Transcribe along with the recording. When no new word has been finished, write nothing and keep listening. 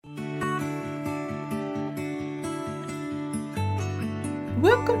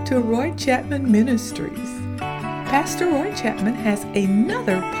Welcome to Roy Chapman Ministries. Pastor Roy Chapman has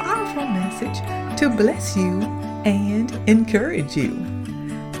another powerful message to bless you and encourage you.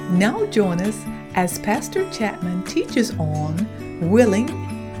 Now join us as Pastor Chapman teaches on willing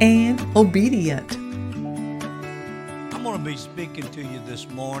and obedient. I'm going to be speaking to you this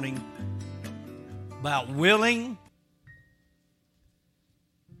morning about willing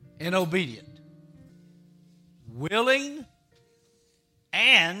and obedient. Willing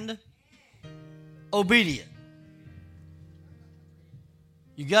and obedient.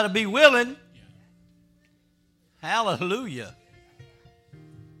 You got to be willing. Hallelujah.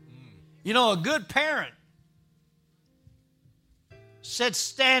 You know, a good parent sets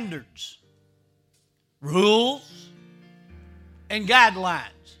standards, rules, and guidelines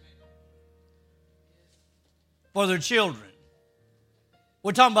for their children.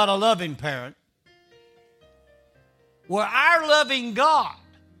 We're talking about a loving parent. Where our loving God,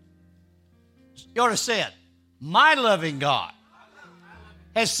 you ought to say it, my loving God,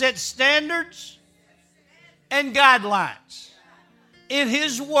 has set standards and guidelines in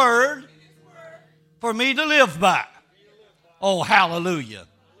His Word for me to live by. Oh, hallelujah.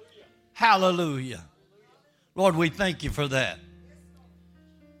 Hallelujah. Lord, we thank you for that.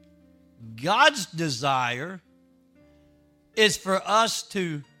 God's desire is for us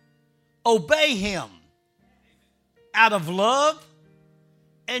to obey Him out of love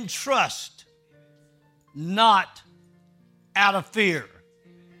and trust, not out of fear.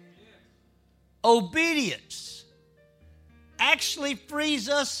 Obedience actually frees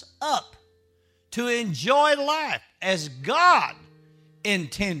us up to enjoy life as God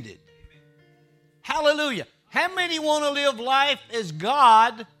intended. Hallelujah. How many want to live life as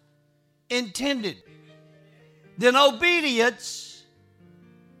God intended? Then obedience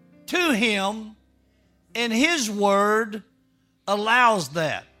to Him and His Word allows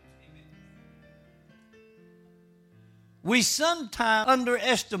that. We sometimes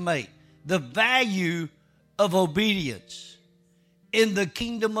underestimate the value of obedience in the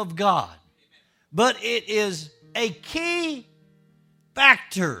kingdom of God, but it is a key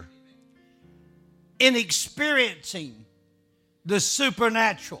factor in experiencing the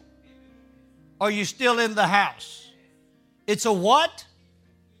supernatural. Are you still in the house? It's a what?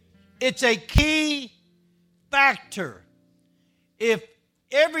 It's a key factor. If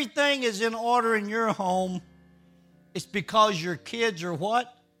everything is in order in your home, it's because your kids are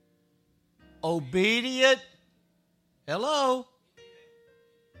what? Obedient. Hello.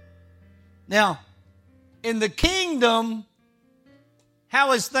 Now, in the kingdom,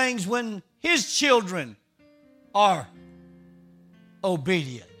 how is things when His children are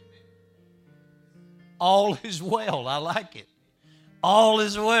obedient? All is well. I like it. All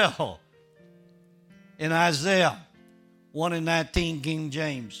is well. In Isaiah 1:19, King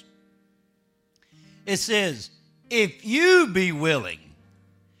James, it says, if you be willing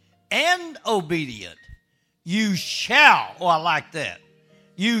and obedient, you shall, oh, I like that,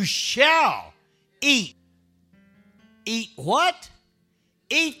 you shall eat. Eat what?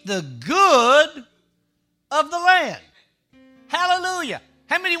 Eat the good of the land. Hallelujah.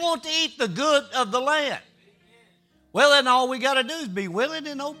 How many want to eat the good of the land? Well, then all we got to do is be willing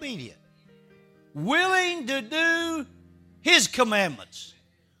and obedient. Willing to do His commandments.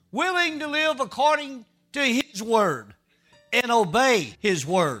 Willing to live according to His Word and obey His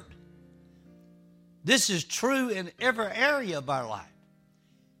Word. This is true in every area of our life.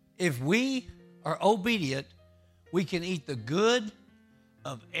 If we are obedient, we can eat the good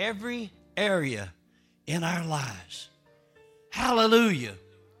of every area in our lives. Hallelujah.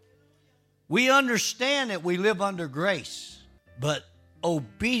 We understand that we live under grace, but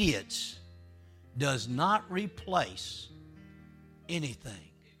obedience does not replace anything.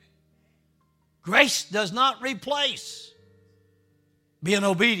 Grace does not replace being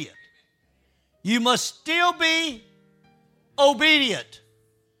obedient. You must still be obedient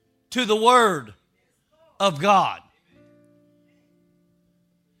to the Word of God.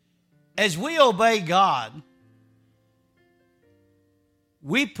 As we obey God,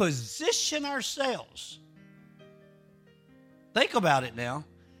 we position ourselves. Think about it now.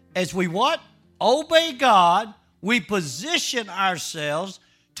 As we what? Obey God, we position ourselves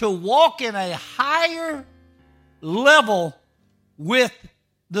to walk in a higher level with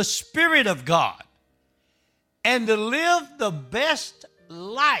the Spirit of God and to live the best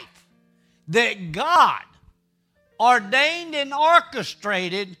life that God ordained and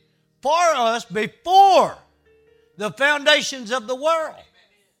orchestrated for us before the foundations of the world.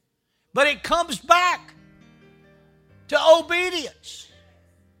 But it comes back to obedience.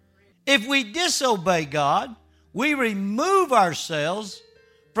 If we disobey God, we remove ourselves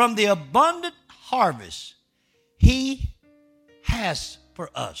from the abundant harvest he has for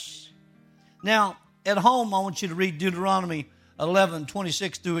us. Now, at home, I want you to read Deuteronomy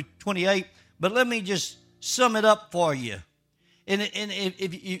 11:26 through 28, but let me just sum it up for you. And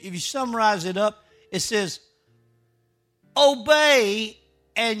if you summarize it up, it says, obey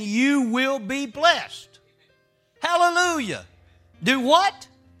and you will be blessed. Hallelujah. Do what?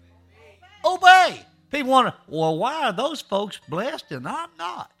 Obey. People wonder, well, why are those folks blessed and I'm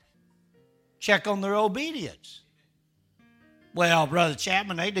not? Check on their obedience. Well, Brother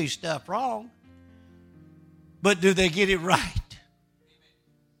Chapman, they do stuff wrong. But do they get it right?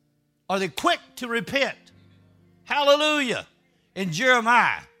 Are they quick to repent? Hallelujah. In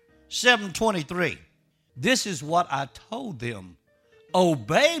Jeremiah 7:23, this is what I told them.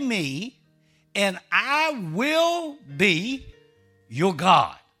 Obey me, and I will be your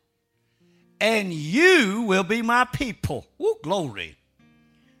God. And you will be my people. Woo, glory.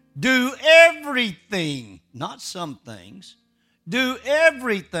 Do everything, not some things. Do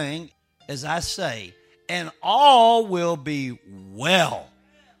everything as I say, and all will be well.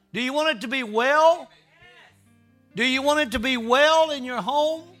 Do you want it to be well? Do you want it to be well in your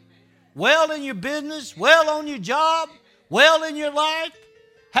home? Well in your business? Well on your job? Well in your life?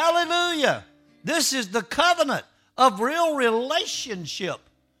 Hallelujah. This is the covenant of real relationship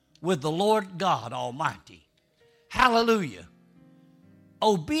with the Lord God Almighty. Hallelujah.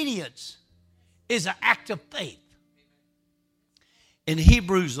 Obedience is an act of faith. In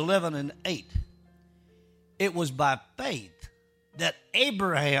Hebrews 11:8, it was by faith that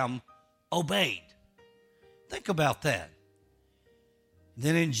Abraham obeyed. Think about that.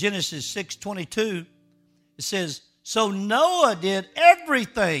 Then in Genesis 6:22, it says, so Noah did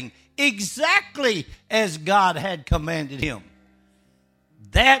everything exactly as God had commanded him.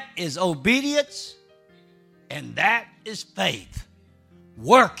 That is obedience, and that is faith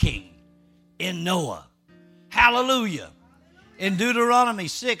working in Noah. Hallelujah. In Deuteronomy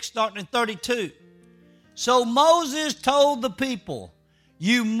 6, starting in 32, so Moses told the people,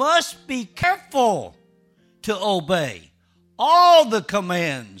 you must be careful to obey all the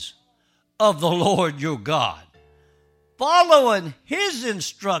commands of the Lord your God, following his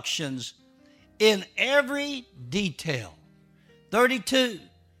instructions in every detail. 32,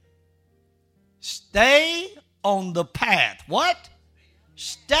 stay on the path. What?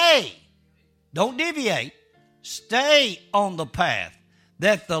 Stay. Don't deviate. Stay on the path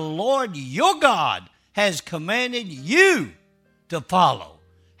that the Lord your God has commanded you to follow.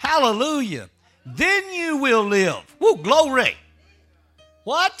 Hallelujah. Then you will live. Woo, glory.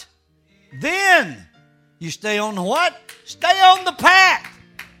 What? Then you stay on what? Stay on the path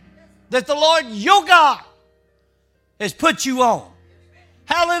that the Lord your God has put you on.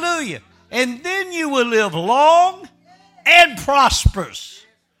 Hallelujah. And then you will live long and prosperous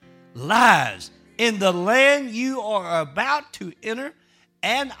lives in the land you are about to enter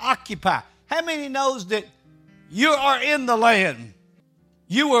and occupy. How many knows that you are in the land?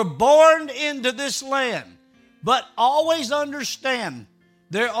 You were born into this land. But always understand,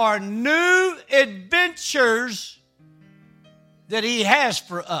 there are new adventures that he has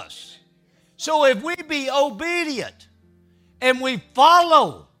for us. So if we be obedient and we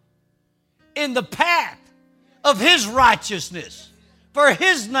follow in the path of his righteousness for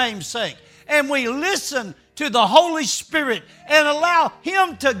his name's sake, and we listen to the Holy Spirit and allow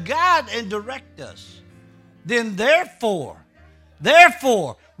him to guide and direct us, then therefore,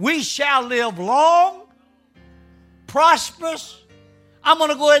 we shall live long, prosperous. I'm going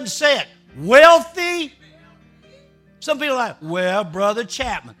to go ahead and say it. Wealthy. Some people are like, well, Brother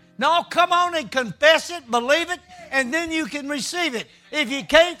Chapman. No, come on and confess it, believe it, and then you can receive it. If you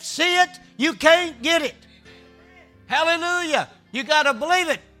can't see it, you can't get it. Hallelujah. You got to believe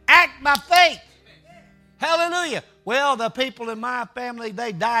it. Act by faith. Hallelujah. Well, the people in my family,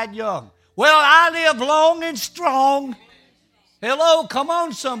 they died young. Well, I live long and strong. Hello, come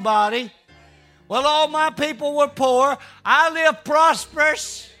on, somebody. Well, all my people were poor. I live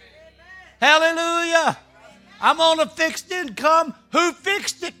prosperous. Hallelujah. I'm on a fixed income. Who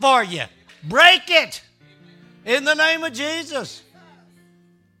fixed it for you? Break it in the name of Jesus.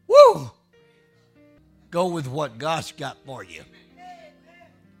 Woo! Go with what God's got for you.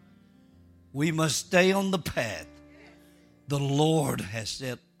 We must stay on the path the Lord has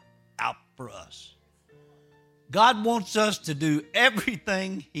set out for us. God wants us to do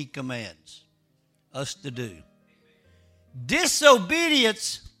everything he commands us to do.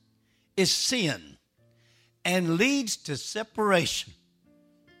 Disobedience is sin and leads to separation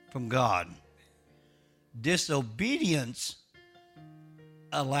from God. Disobedience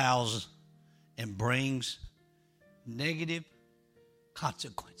allows and brings negative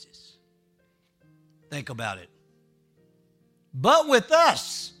consequences. Think about it. But with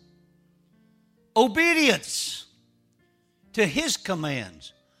us, obedience to his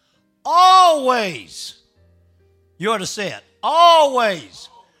commands always, you ought to say it, always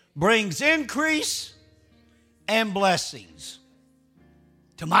brings increase and blessings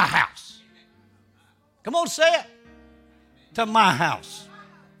to my house. Come on, say it. To my house.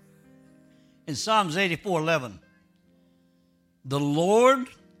 In Psalms 84:11, the Lord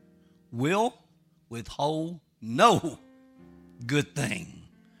will withhold no good thing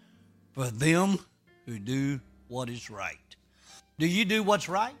for them who do what is right. Do you do what's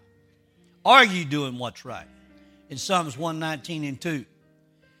right? Are you doing what's right? In Psalms 119:2,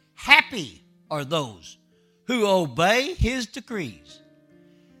 happy are those who obey his decrees.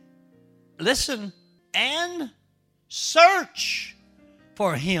 Listen, and search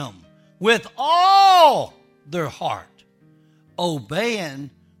for him with all their heart. Obeying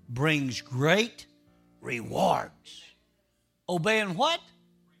brings great rewards. Obeying what?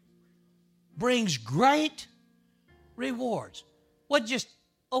 Brings great rewards. What just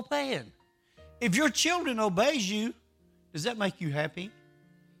obeying? If your children obeys you, does that make you happy?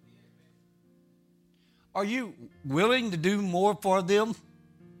 Are you willing to do more for them?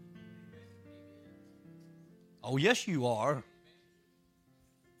 Oh, yes, you are.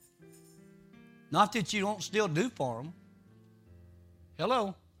 Not that you don't still do for them.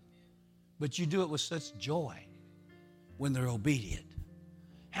 Hello. But you do it with such joy when they're obedient.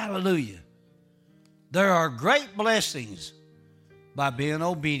 Hallelujah. There are great blessings by being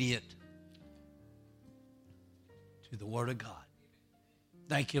obedient to the Word of God.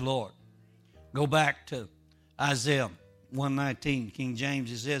 Thank you, Lord. Go back to Isaiah 1:19, King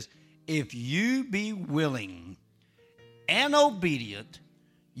James. It says, if you be willing and obedient,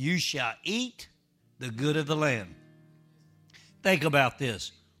 you shall eat the good of the land. Think about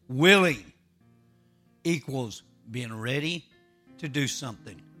this. Willing equals being ready to do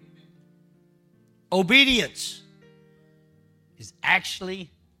something. Obedience is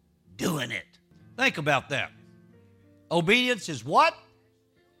actually doing it. Think about that. Obedience is what?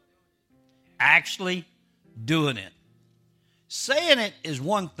 Actually doing it. Saying it is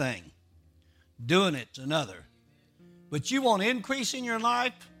one thing. Doing it's another. But you want increase in your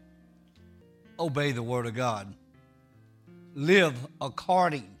life? Obey the Word of God. Live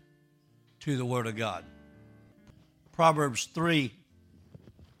according to the Word of God. Proverbs 3,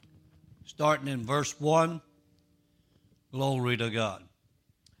 starting in verse 1. Glory to God.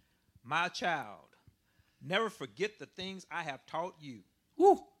 My child, never forget the things I have taught you.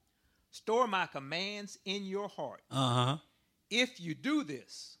 Woo. Store my commands in your heart. Uh-huh. If you do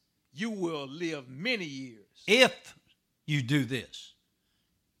this, you will live many years. If you do this.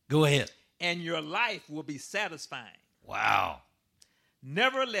 Go ahead. And your life will be satisfying. Wow.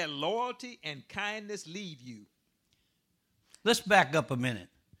 Never let loyalty and kindness leave you. Let's back up a minute.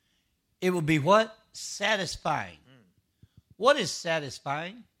 It will be what? Satisfying. What is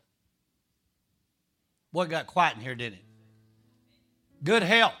satisfying? What got quiet in here, didn't it? Good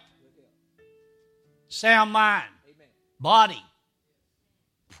health. Sound mind. Amen. Body.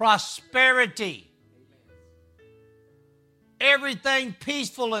 Prosperity. Amen. Everything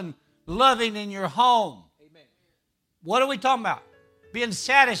peaceful and loving in your home. Amen. What are we talking about? Being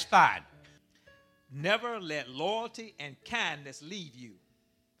satisfied. Never let loyalty and kindness leave you.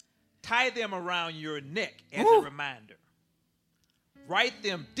 Tie them around your neck as a reminder. Write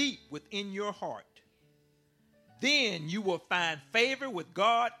them deep within your heart. Then you will find favor with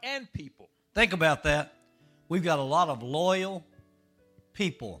God and people. Think about that. We've got a lot of loyal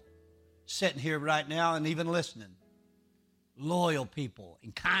people sitting here right now and even listening. Loyal people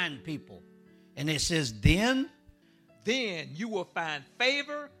and kind people. And it says, then you will find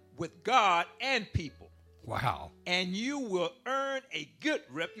favor with God and people. Wow. And you will earn a good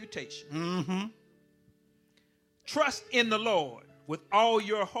reputation. Mm-hmm. Trust in the Lord with all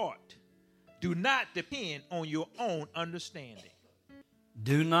your heart. Do not depend on your own understanding.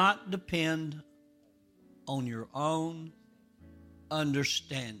 Do not depend on your own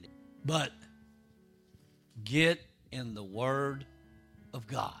understanding, but get in the Word of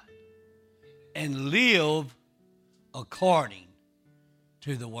God and live according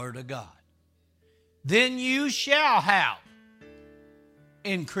to the Word of God. Then you shall have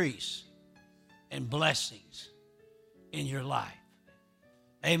increase and blessings in your life.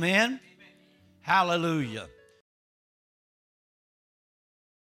 Amen? Hallelujah.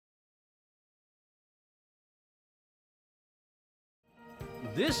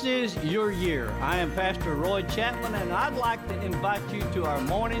 This is your year. I am Pastor Roy Chapman, and I'd like to invite you to our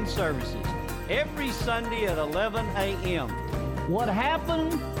morning services every Sunday at 11 a.m. What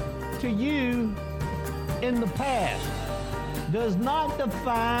happened to you in the past does not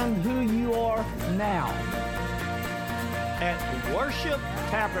define who you are now. At Worship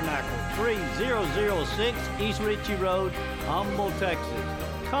Tabernacle, 3006 East Ritchie Road, Humble, Texas.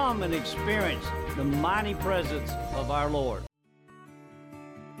 Come and experience the mighty presence of our Lord.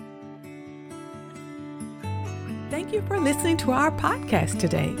 Thank you for listening to our podcast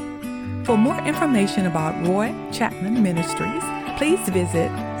today. For more information about Roy Chapman Ministries, please visit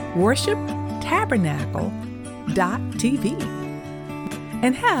worshiptabernacle.tv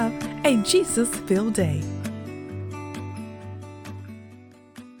and have a Jesus-filled day.